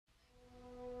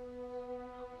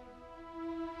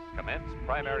Commence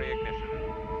primary ignition.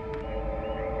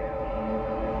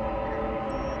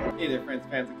 Hey there, friends,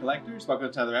 fans, and collectors. Welcome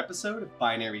to another episode of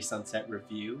Binary Sunset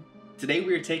Review. Today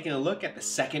we are taking a look at the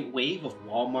second wave of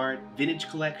Walmart Vintage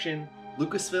Collection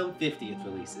Lucasfilm 50th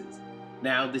releases.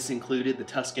 Now, this included the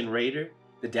Tusken Raider,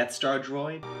 the Death Star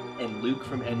droid, and Luke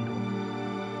from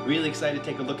Endor. Really excited to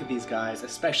take a look at these guys,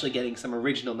 especially getting some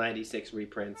original 96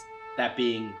 reprints, that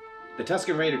being the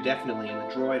Tusken Raider definitely, and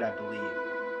the droid, I believe.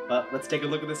 But let's take a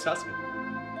look at this Tusken.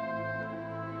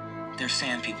 They're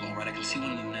sand people, all right. I can see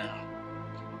one of them now.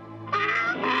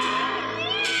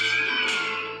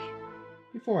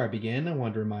 Before I begin, I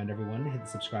want to remind everyone to hit the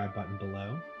subscribe button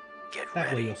below.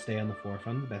 That way you'll stay on the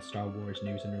forefront of the best Star Wars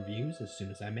news and reviews as soon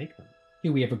as I make them.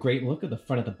 Here we have a great look at the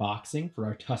front of the boxing for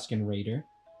our Tusken Raider.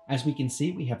 As we can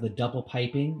see, we have the double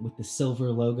piping with the silver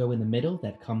logo in the middle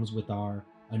that comes with our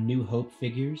A New Hope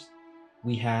figures.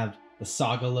 We have the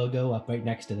Saga logo up right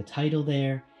next to the title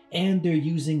there, and they're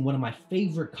using one of my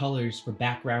favorite colors for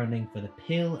backgrounding for the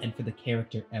pill and for the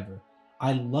character ever.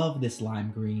 I love this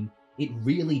lime green. It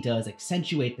really does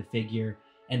accentuate the figure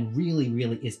and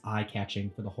really is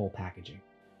eye-catching for the whole packaging.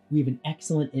 We have an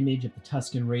excellent image of the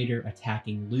Tusken Raider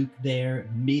attacking Luke there,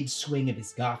 mid-swing of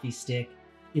his Gothy stick.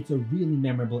 It's a really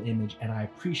memorable image, and I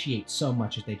appreciate so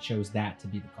much that they chose that to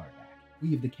be the card back.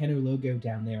 We have the Kenner logo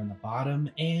down there on the bottom,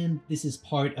 and this is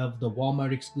part of the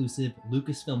Walmart exclusive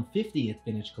Lucasfilm 50th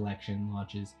Vintage Collection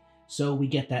launches, so we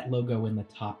get that logo in the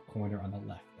top corner on the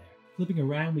left there. Flipping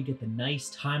around, we get the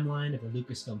nice timeline of the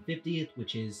Lucasfilm 50th,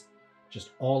 which is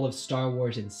just all of Star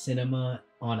Wars in cinema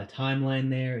on a timeline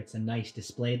there. It's a nice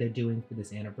display they're doing for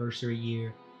this anniversary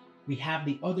year. We have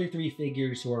the other three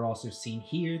figures who are also seen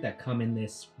here that come in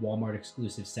this Walmart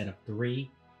exclusive set of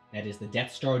 3. That is the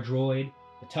Death Star droid,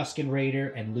 the Tusken Raider,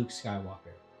 and Luke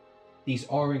Skywalker. These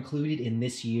are included in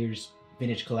this year's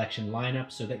Vintage Collection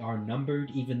lineup, so they are numbered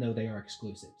even though they are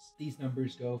exclusives. These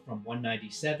numbers go from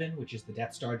 197, which is the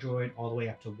Death Star droid, all the way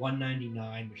up to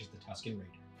 199, which is the Tusken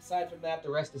Raider. Aside from that, the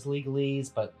rest is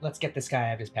legalese, but let's get this guy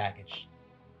out of his package.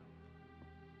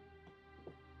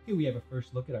 Here we have a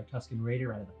first look at our Tusken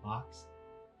Raider out of the box.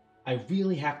 I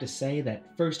really have to say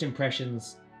that first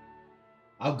impressions,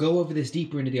 I'll go over this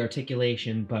deeper into the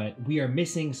articulation, but we are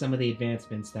missing some of the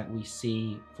advancements that we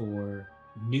see for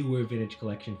newer Vintage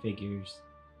Collection figures,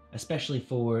 especially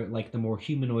for like the more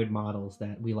humanoid models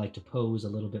that we like to pose a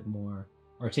little bit more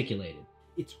articulated.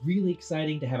 It's really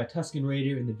exciting to have a Tusken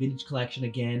Raider in the Vintage Collection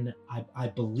again. I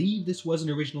believe this was an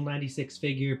original 96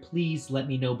 figure. Please let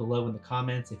me know below in the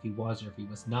comments if he was or if he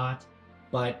was not.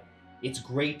 But it's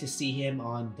great to see him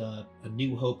on the A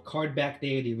New Hope card back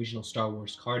there, the original Star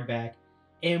Wars card back,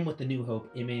 and with the New Hope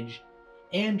image,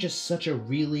 and just such a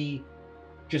really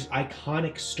just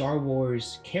iconic Star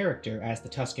Wars character as the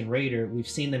Tusken Raider. We've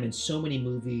seen them in so many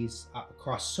movies,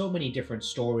 across so many different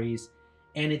stories,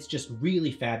 and it's just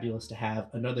really fabulous to have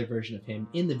another version of him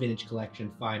in the Vintage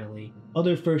Collection finally.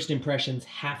 Other first impressions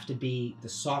have to be the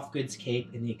soft goods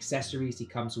cape and the accessories he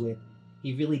comes with.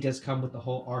 He really does come with the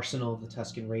whole arsenal of the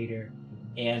Tusken Raider,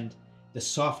 and the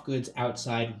soft goods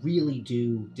outside really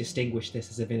do distinguish this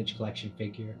as a Vintage Collection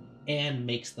figure and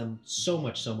makes them so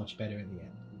much better in the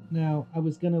end. Now, I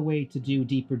was gonna wait to do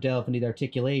deeper delve into the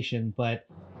articulation, but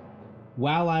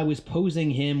while I was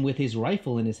posing him with his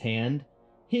rifle in his hand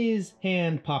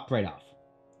popped right off.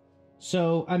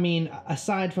 So, I mean,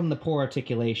 aside from the poor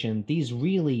articulation, these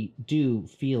really do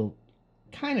feel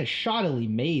kind of shoddily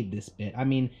made this bit. I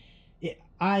mean,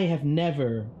 I have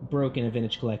never broken a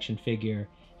Vintage Collection figure,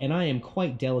 and I am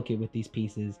quite delicate with these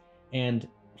pieces, and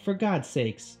for God's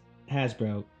sakes,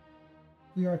 Hasbro,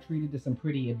 we are treated to some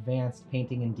pretty advanced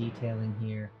painting and detailing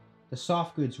here. The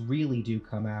soft goods really do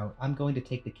come out. I'm going to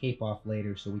take the cape off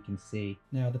later so we can see.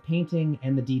 Now, the painting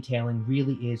and the detailing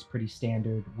really is pretty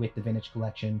standard with the Vintage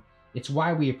Collection. It's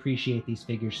why we appreciate these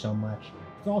figures so much.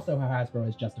 It's also how Hasbro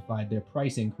has justified their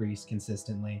price increase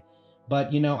consistently.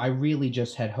 But, you know, I really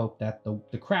just had hoped that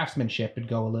the craftsmanship would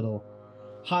go a little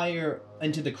higher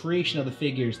into the creation of the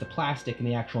figures, the plastic and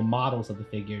the actual models of the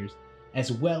figures,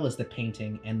 as well as the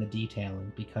painting and the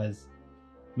detailing, because,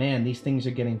 man, these things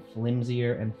are getting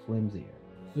flimsier and flimsier.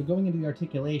 So going into the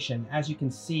articulation, as you can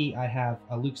see, I have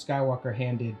a Luke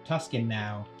Skywalker-handed Tusken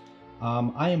now.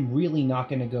 I am really not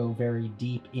going to go very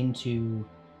deep into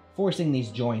forcing these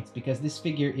joints, because this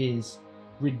figure is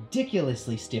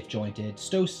ridiculously stiff-jointed,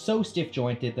 so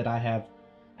stiff-jointed that I have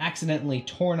accidentally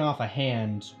torn off a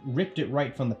hand, ripped it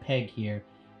right from the peg here.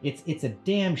 It's a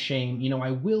damn shame. You know, I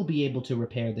will be able to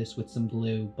repair this with some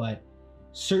glue, but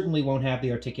certainly won't have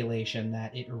the articulation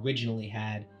that it originally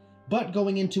had. But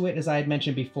going into it, as I had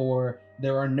mentioned before,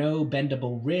 there are no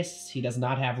bendable wrists, he does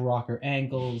not have rocker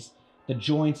ankles, The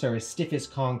joints are as stiff as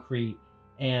concrete,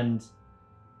 and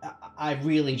I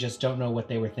really just don't know what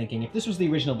they were thinking. If this was the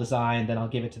original design, then I'll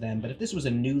give it to them. But if this was a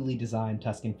newly designed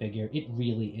Tusken figure, it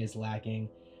really is lacking.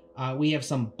 We have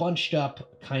some bunched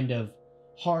up kind of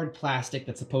hard plastic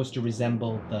that's supposed to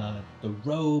resemble the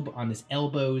robe on his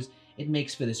elbows. It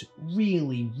makes for this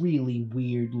really, really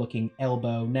weird looking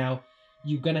elbow. Now,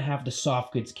 you're going to have the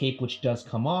soft goods cape, which does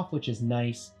come off, which is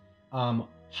nice,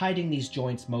 hiding these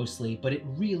joints mostly, but it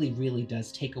really, really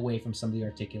does take away from some of the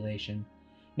articulation.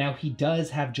 Now, he does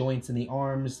have joints in the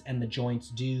arms, and the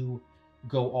joints do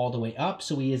go all the way up,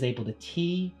 so he is able to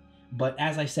tee. But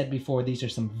as I said before, these are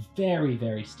some very,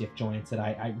 very stiff joints that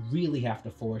I really have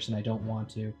to force, and I don't want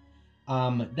to.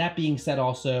 That being said,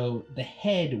 also, the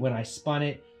head, when I spun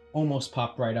it, almost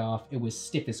popped right off. It was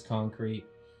stiff as concrete.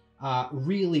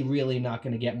 Really, really not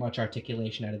going to get much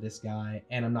articulation out of this guy,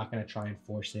 and I'm not going to try and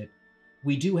force it.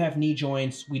 We do have knee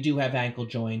joints, we do have ankle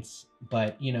joints,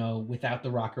 but, you know, without the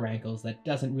rocker ankles, that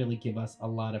doesn't really give us a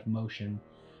lot of motion.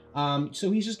 So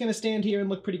he's just going to stand here and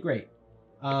look pretty great.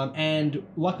 And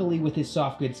luckily with his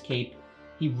soft goods cape,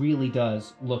 he really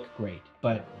does look great.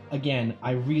 But again,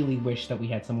 I really wish that we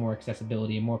had some more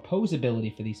accessibility and more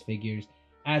posability for these figures,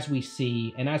 as we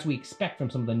see and as we expect from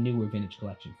some of the newer Vintage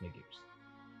Collection figures.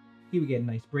 Here we get a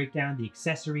nice breakdown, the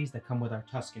accessories that come with our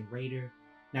Tusken Raider.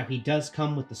 Now, he does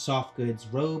come with the soft goods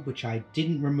robe, which I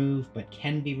didn't remove, but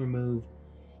can be removed.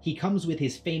 He comes with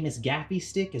his famous gaffy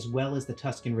stick, as well as the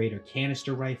Tusken Raider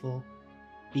canister rifle.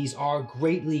 These are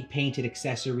greatly painted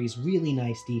accessories, really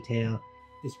nice detail.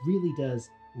 This really does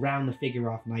round the figure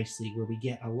off nicely, where we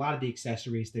get a lot of the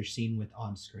accessories they're seen with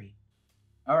on screen.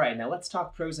 Alright, now let's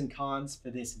talk pros and cons for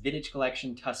this Vintage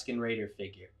Collection Tusken Raider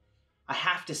figure. I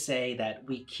have to say that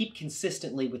we keep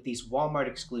consistently with these Walmart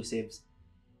exclusives,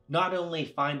 not only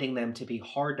finding them to be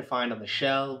hard to find on the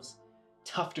shelves,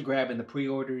 tough to grab in the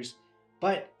pre-orders,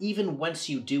 but even once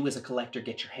you do as a collector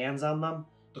get your hands on them,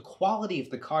 the quality of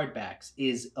the card backs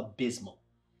is abysmal.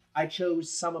 I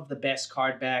chose some of the best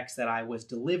card backs that I was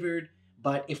delivered,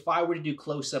 but if I were to do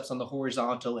close-ups on the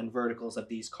horizontal and verticals of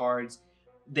these cards,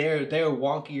 they're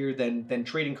wonkier than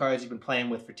trading cards you've been playing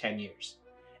with for 10 years.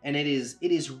 And it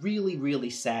is really, really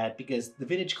sad, because the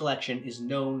Vintage Collection is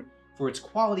known for its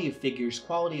quality of figures,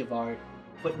 quality of art,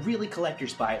 but really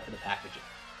collectors buy it for the packaging.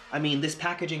 I mean, this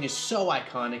packaging is so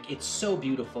iconic, it's so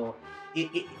beautiful,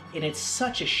 and it's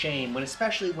such a shame when,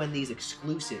 especially when these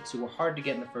exclusives, who were hard to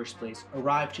get in the first place,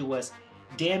 arrive to us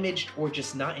damaged or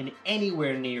just not in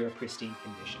anywhere near a pristine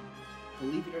condition.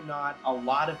 Believe it or not, a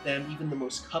lot of them, even the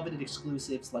most coveted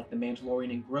exclusives like the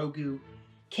Mandalorian and Grogu,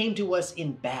 came to us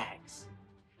in bags.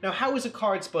 Now, how is a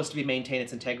card supposed to maintain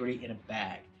its integrity in a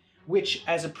bag? Which,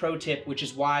 as a pro tip, which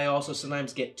is why I also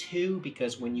sometimes get two,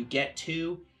 because when you get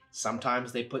two,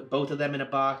 sometimes they put both of them in a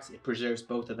box, it preserves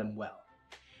both of them well.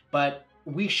 But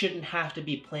we shouldn't have to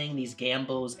be playing these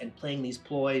gambles and playing these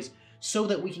ploys so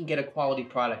that we can get a quality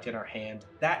product in our hand.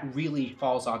 That really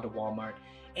falls onto Walmart,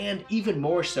 and even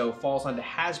more so falls onto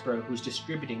Hasbro, who's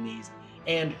distributing these,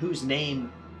 and whose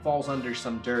name falls under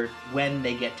some dirt when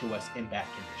they get to us in bad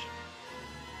condition.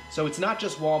 So it's not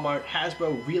just Walmart.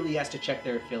 Hasbro really has to check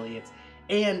their affiliates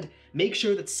and make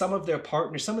sure that some of their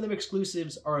partners, some of their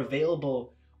exclusives are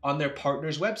available on their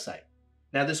partner's website.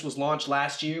 Now, this was launched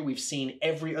last year. We've seen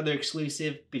every other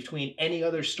exclusive between any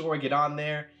other store get on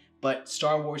there, but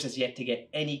Star Wars has yet to get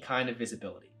any kind of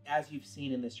visibility. As you've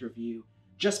seen in this review,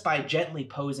 just by gently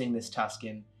posing this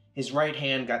Tusken, his right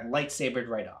hand got lightsabered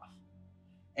right off.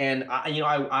 And I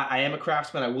am a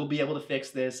craftsman. I will be able to fix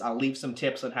this. I'll leave some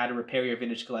tips on how to repair your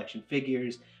Vintage Collection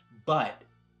figures, but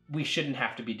we shouldn't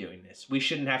have to be doing this. We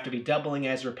shouldn't have to be doubling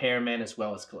as repairmen as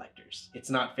well as collectors. It's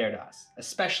not fair to us,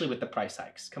 especially with the price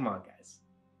hikes. Come on, guys.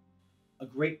 A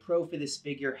great pro for this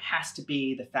figure has to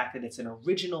be the fact that it's an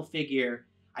original figure,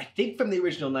 I think from the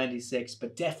original 96,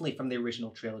 but definitely from the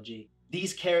original trilogy.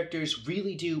 These characters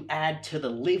really do add to the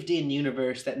lived-in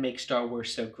universe that makes Star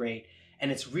Wars so great,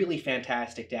 and it's really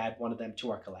fantastic to add one of them to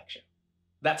our collection.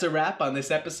 That's a wrap on this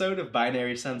episode of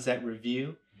Binary Sunset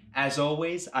Review. As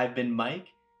always, I've been Mike.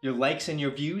 Your likes and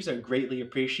your views are greatly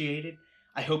appreciated.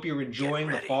 I hope you're enjoying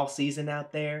the fall season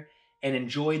out there and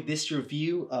enjoyed this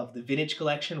review of the Vintage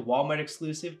Collection Walmart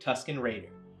exclusive Tusken Raider.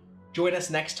 Join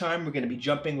us next time. We're going to be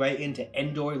jumping right into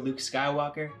Endor Luke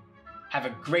Skywalker. Have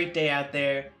a great day out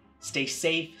there. Stay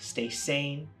safe, stay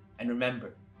sane, and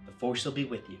remember, the Force will be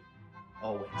with you.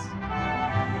 Always. I'm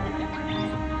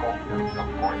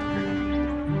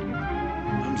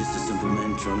just a simple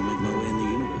man trying to make my way in the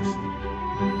universe.